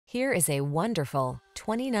Here is a wonderful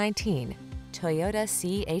 2019 Toyota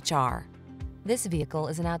CHR. This vehicle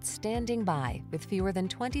is an outstanding buy with fewer than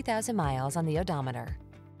 20,000 miles on the odometer.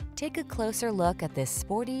 Take a closer look at this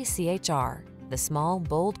sporty CHR, the small,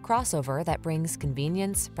 bold crossover that brings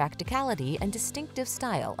convenience, practicality, and distinctive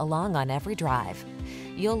style along on every drive.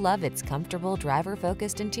 You'll love its comfortable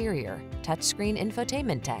driver-focused interior, touchscreen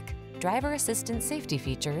infotainment tech, driver assistant safety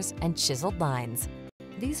features, and chiseled lines.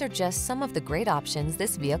 These are just some of the great options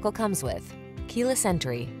this vehicle comes with: keyless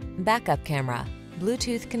entry, backup camera,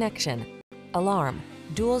 Bluetooth connection, alarm,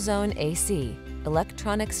 dual zone AC,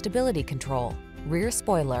 electronic stability control, rear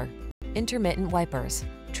spoiler, intermittent wipers,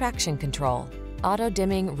 traction control, auto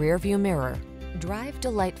dimming rear view mirror. Drive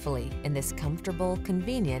delightfully in this comfortable,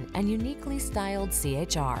 convenient, and uniquely styled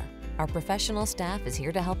CHR. Our professional staff is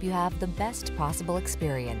here to help you have the best possible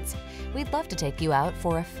experience. We'd love to take you out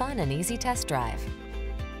for a fun and easy test drive.